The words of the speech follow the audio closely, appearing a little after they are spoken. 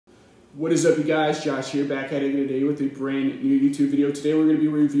What is up, you guys? Josh here, back at it today with a brand new YouTube video. Today we're going to be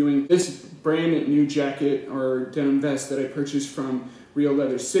reviewing this brand new jacket or denim vest that I purchased from Real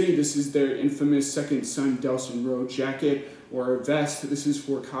Leather City. This is their infamous Second Son Delsin Rowe jacket or vest. This is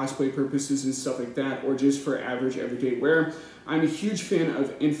for cosplay purposes and stuff like that, or just for average everyday wear. I'm a huge fan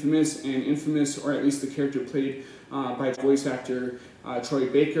of Infamous, or at least the character played by voice actor Troy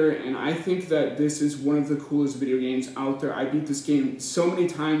Baker, and I think that this is one of the coolest video games out there. I beat this game so many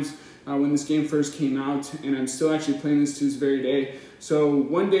times when this game first came out, and I'm still actually playing this to this very day. So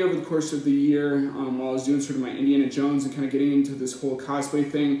one day over the course of the year, while I was doing sort of my Indiana Jones and kind of getting into this whole cosplay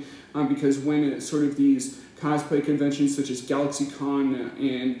thing, because when it's sort of these cosplay conventions such as GalaxyCon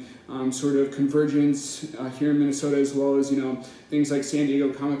and sort of Convergence here in Minnesota, as well as, you know, things like San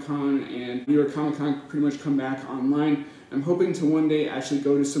Diego Comic-Con and New York Comic-Con pretty much come back online. I'm hoping to one day actually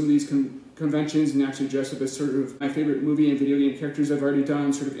go to some of these conventions and actually dress up as sort of my favorite movie and video game characters. I've already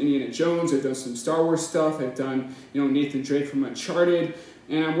done sort of Indiana Jones, I've done some Star Wars stuff, I've done, you know, Nathan Drake from Uncharted,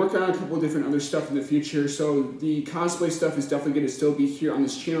 and I'm working on a couple of different other stuff in the future. So the cosplay stuff is definitely going to still be here on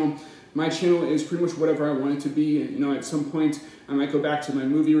this channel. My channel is pretty much whatever I want it to be. You know, at some point I might go back to my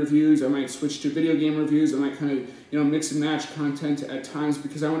movie reviews, I might switch to video game reviews, I might kind of, you know, mix and match content at times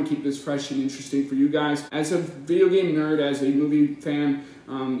because I want to keep this fresh and interesting for you guys. As a video game nerd, as a movie fan,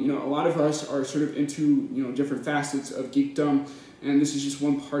 you know, a lot of us are sort of into, you know, different facets of geekdom, and this is just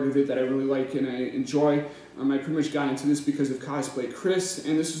one part of it that I really like and I enjoy. I pretty much got into this because of Cosplay Chris,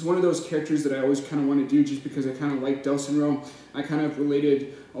 and this is one of those characters that I always kind of want to do just because I kind of like Delsin Rowe. I kind of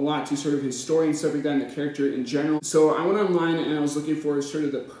related a lot to sort of his story and stuff like that and the character in general. So I went online and I was looking for sort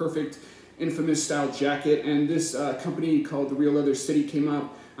of the perfect Infamous style jacket, and this company called the Real Leather City came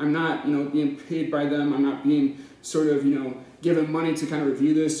up. I'm not, you know, being paid by them. I'm not being sort of, you know, given money to kind of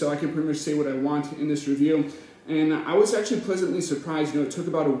review this, so I can pretty much say what I want in this review. And I was actually pleasantly surprised. You know, it took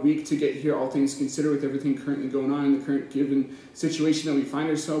about a week to get here, all things considered, with everything currently going on in the current given situation that we find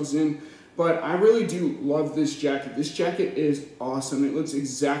ourselves in. But I really do love this jacket. This jacket is awesome. It looks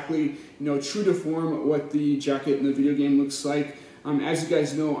exactly, you know, true to form what the jacket in the video game looks like. As you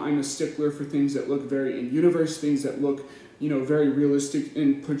guys know, I'm a stickler for things that look very in-universe, things that look, you know, very realistic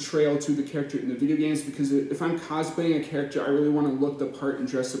in portrayal to the character in the video games, because if I'm cosplaying a character, I really want to look the part and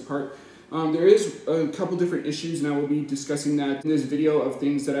dress the part. There is a couple different issues, and I will be discussing that in this video, of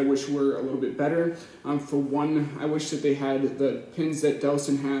things that I wish were a little bit better. For one, I wish that they had the pins that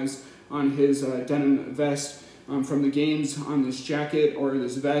Delsin has on his denim vest from the games on this jacket or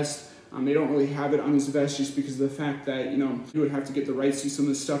this vest. They don't really have it on this vest just because of the fact that, you know, you would have to get the rights to some of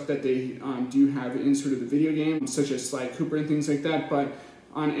the stuff that they do have in sort of the video game, such as Sly Cooper and things like that. But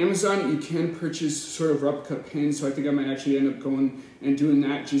on Amazon, you can purchase sort of replica pins, so I think I might actually end up going and doing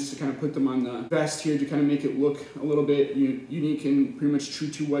that just to kind of put them on the vest here to kind of make it look a little bit unique and pretty much true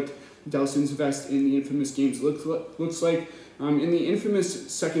to what Delsin's vest in the Infamous games looks like. In the Infamous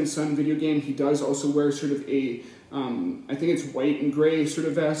Second Son video game, he does also wear sort of a I think it's white and gray sort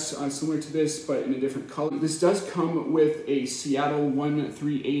of vest, similar to this, but in a different color. This does come with a Seattle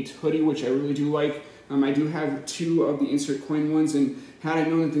 138 hoodie, which I really do like. I do have two of the insert coin ones, and had I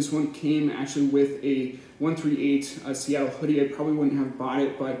known that this one came actually with a 138 Seattle hoodie, I probably wouldn't have bought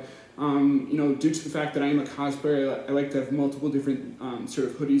it, but you know, due to the fact that I am a cosplayer, I like to have multiple different sort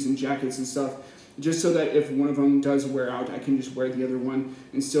of hoodies and jackets and stuff, just so that if one of them does wear out, I can just wear the other one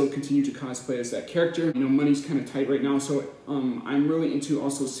and still continue to cosplay as that character. You know, money's kind of tight right now, so I'm really into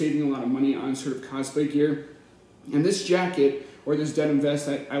also saving a lot of money on sort of cosplay gear. And this jacket, or this denim vest,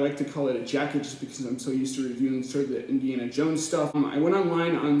 I like to call it a jacket just because I'm so used to reviewing sort of the Indiana Jones stuff. I went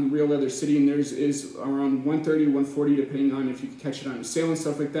online on Real Leather City, and theirs is around $130, $140, depending on if you can catch it on a sale and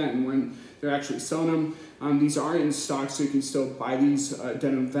stuff like that, and when they're actually selling them. These are in stock, so you can still buy these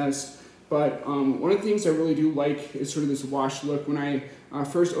denim vests. But one of the things I really do like is sort of this wash look. When I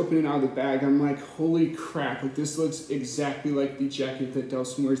first opened it out of the bag, I'm like, holy crap, like this looks exactly like the jacket that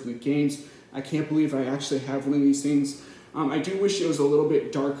Delsin wears in the games. I can't believe I actually have one of these things. I do wish it was a little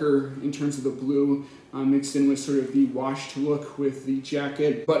bit darker in terms of the blue, mixed in with sort of the washed look with the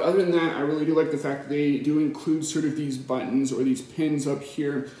jacket. But other than that, I really do like the fact that they do include sort of these buttons or these pins up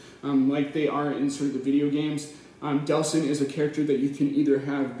here, like they are in sort of the video games. Delsin is a character that you can either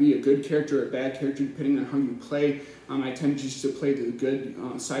have be a good character or a bad character depending on how you play. I tend just to play the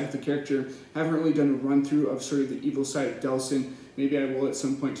good side of the character. I haven't really done a run through of sort of the evil side of Delsin. Maybe I will at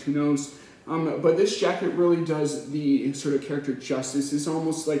some point, who knows. But this jacket really does the sort of character justice. It's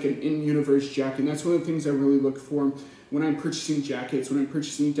almost like an in-universe jacket, and that's one of the things I really look for when I'm purchasing jackets, when I'm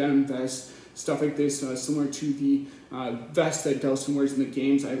purchasing denim vests. stuff like this, similar to the vest that Delsin wears in the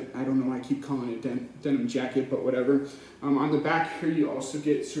games. I don't know why I keep calling it denim jacket, but whatever. On the back here, you also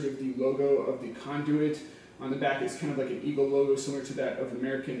get sort of the logo of the conduit. On the back, it's kind of like an eagle logo, similar to that of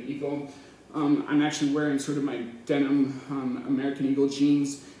American Eagle. I'm actually wearing sort of my denim American Eagle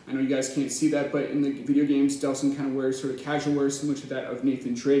jeans. I know you guys can't see that, but in the video games, Delsin kind of wears sort of casual wear, similar to that of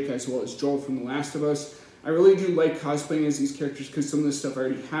Nathan Drake, as well as Joel from The Last of Us. I really do like cosplaying as these characters because some of the stuff I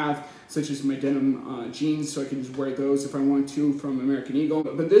already have, such as my denim jeans, so I can just wear those if I want to from American Eagle.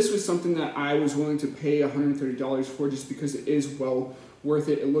 But this was something that I was willing to pay $130 for just because it is well worth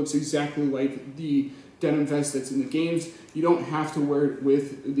it. It looks exactly like the denim vest that's in the games. You don't have to wear it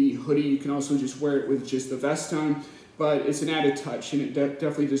with the hoodie. You can also just wear it with just the vest on, but it's an added touch, and it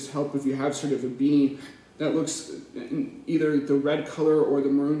definitely just helps if you have sort of a beanie that looks in either the red color or the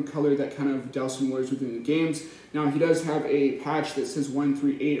maroon color that kind of Delsin wears within the games. Now, he does have a patch that says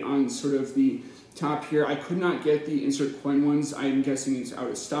 138 on sort of the top here. I could not get the insert coin ones. I'm guessing it's out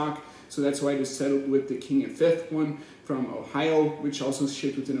of stock, so that's why I just settled with the King of Fifth one from Ohio, which also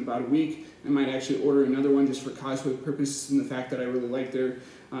shipped within about a week. I might actually order another one just for cosplay purposes and the fact that I really like their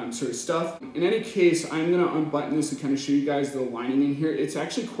sort of stuff. In any case, I'm going to unbutton this and kind of show you guys the lining in here. It's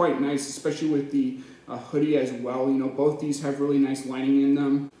actually quite nice, especially with the hoodie as well. You know, both these have really nice lining in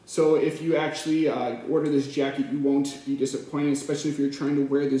them. So if you actually order this jacket, you won't be disappointed, especially if you're trying to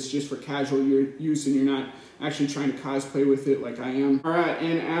wear this just for casual use and you're not actually trying to cosplay with it like I am. All right,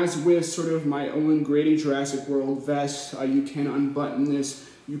 and as with sort of my Owen Grady Jurassic World vest, you can unbutton this.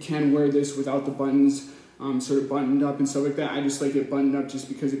 You can wear this without the buttons sort of buttoned up and stuff like that. I just like it buttoned up just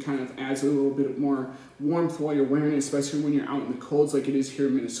because it kind of adds a little bit more warmth while you're wearing it, especially when you're out in the colds like it is here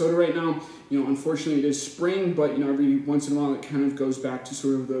in Minnesota right now. You know, unfortunately it is spring, but you know, every once in a while it kind of goes back to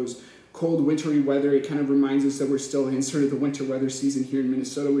sort of those cold wintry weather. It kind of reminds us that we're still in sort of the winter weather season here in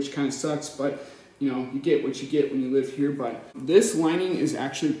Minnesota, which kind of sucks, but you know, you get what you get when you live here. But this lining is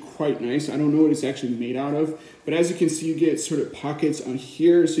actually quite nice. I don't know what it's actually made out of, but as you can see, you get sort of pockets on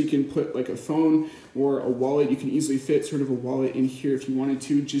here, so you can put like a phone or a wallet. You can easily fit sort of a wallet in here if you wanted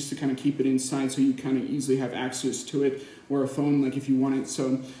to, just to kind of keep it inside so you kind of easily have access to it, or a phone like if you want it,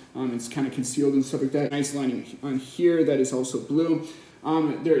 so it's kind of concealed and stuff like that. Nice lining on here that is also blue.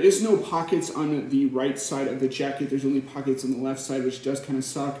 There is no pockets on the right side of the jacket. There's only pockets on the left side, which does kind of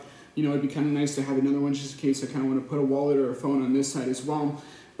suck. You know, it'd be kind of nice to have another one just in case I kind of want to put a wallet or a phone on this side as well.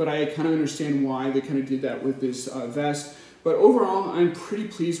 But I kind of understand why they kind of did that with this vest. But overall, I'm pretty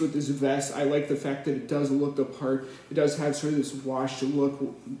pleased with this vest. I like the fact that it does look the part. It does have sort of this washed look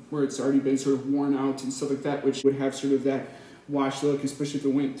where it's already been sort of worn out and stuff like that, which would have sort of that washed look, especially if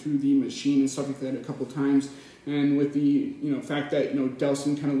it went through the machine and stuff like that a couple times. And with the fact that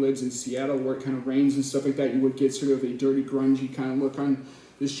Delsin kind of lives in Seattle where it kind of rains and stuff like that, you would get sort of a dirty, grungy kind of look on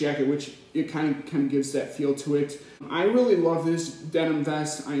this jacket, which it kind of gives that feel to it. I really love this denim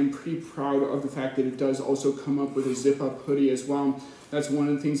vest. I am pretty proud of the fact that it does also come up with a zip-up hoodie as well. That's one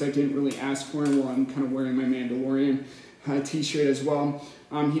of the things I didn't really ask for, and while I'm kind of wearing my Mandalorian t-shirt as well.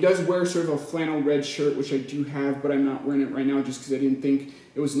 He does wear sort of a flannel red shirt, which I do have, but I'm not wearing it right now just because I didn't think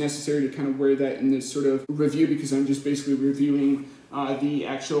it was necessary to kind of wear that in this sort of review, because I'm just basically reviewing the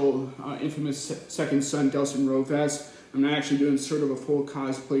actual infamous Second Son Delsin Rowe vest. I'm not actually doing sort of a full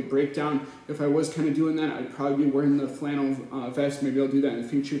cosplay breakdown. If I was kind of doing that, I'd probably be wearing the flannel vest. Maybe I'll do that in the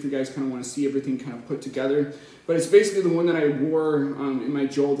future if you guys kind of want to see everything kind of put together. But it's basically the one that I wore in my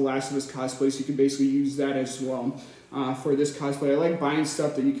Joel The Last of Us cosplay, so you can basically use that as well for this cosplay. I like buying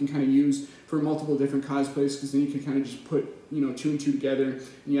stuff that you can kind of use for multiple different cosplays, because then you can kind of just put two and two together, and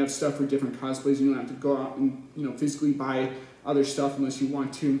you have stuff for different cosplays. You don't have to go out and physically buy other stuff unless you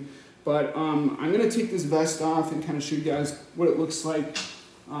want to. But I'm going to take this vest off and kind of show you guys what it looks like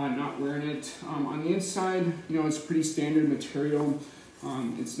not wearing it. On the inside, it's pretty standard material.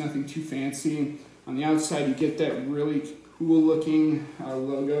 It's nothing too fancy. On the outside, you get that really cool looking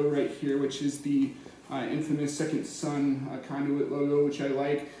logo right here, which is the infamous Second Son conduit logo, which I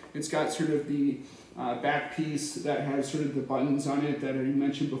like. It's got sort of the back piece that has sort of the buttons on it that I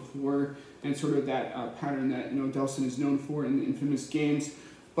mentioned before, and sort of that pattern that Delsin is known for in the infamous games.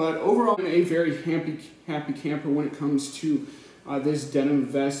 But overall, I'm a very happy camper when it comes to this denim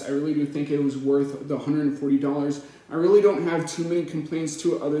vest. I really do think it was worth the $140. I really don't have too many complaints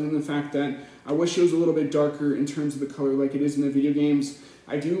to it, other than the fact that I wish it was a little bit darker in terms of the color like it is in the video games.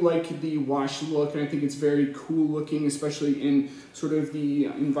 I do like the wash look, and I think it's very cool looking, especially in sort of the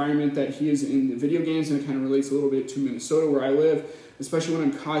environment that he is in the video games, and it kind of relates a little bit to Minnesota where I live. Especially when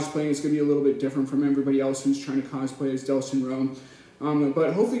I'm cosplaying, it's going to be a little bit different from everybody else who's trying to cosplay as Delsin Rowe.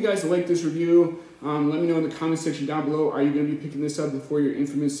 But hopefully you guys like this review. Let me know in the comment section down below, are you going to be picking this up before your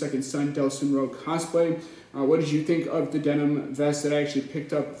infamous second son, Delsin Rowe cosplay? What did you think of the denim vest that I actually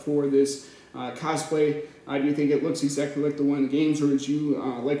picked up for this cosplay? Do you think it looks exactly like the one in the games, or would you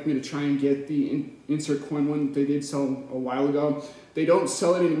like me to try and get the insert coin one that they did sell a while ago? They don't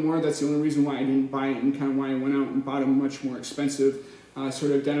sell it anymore. That's the only reason why I didn't buy it, and kind of why I went out and bought a much more expensive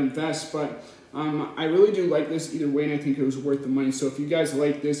sort of denim vest. But I really do like this either way, and I think it was worth the money. So if you guys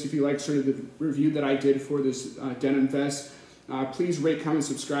like this, if you like sort of the review that I did for this denim vest, please rate, comment,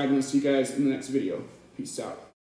 subscribe, and I'll see you guys in the next video. Peace out.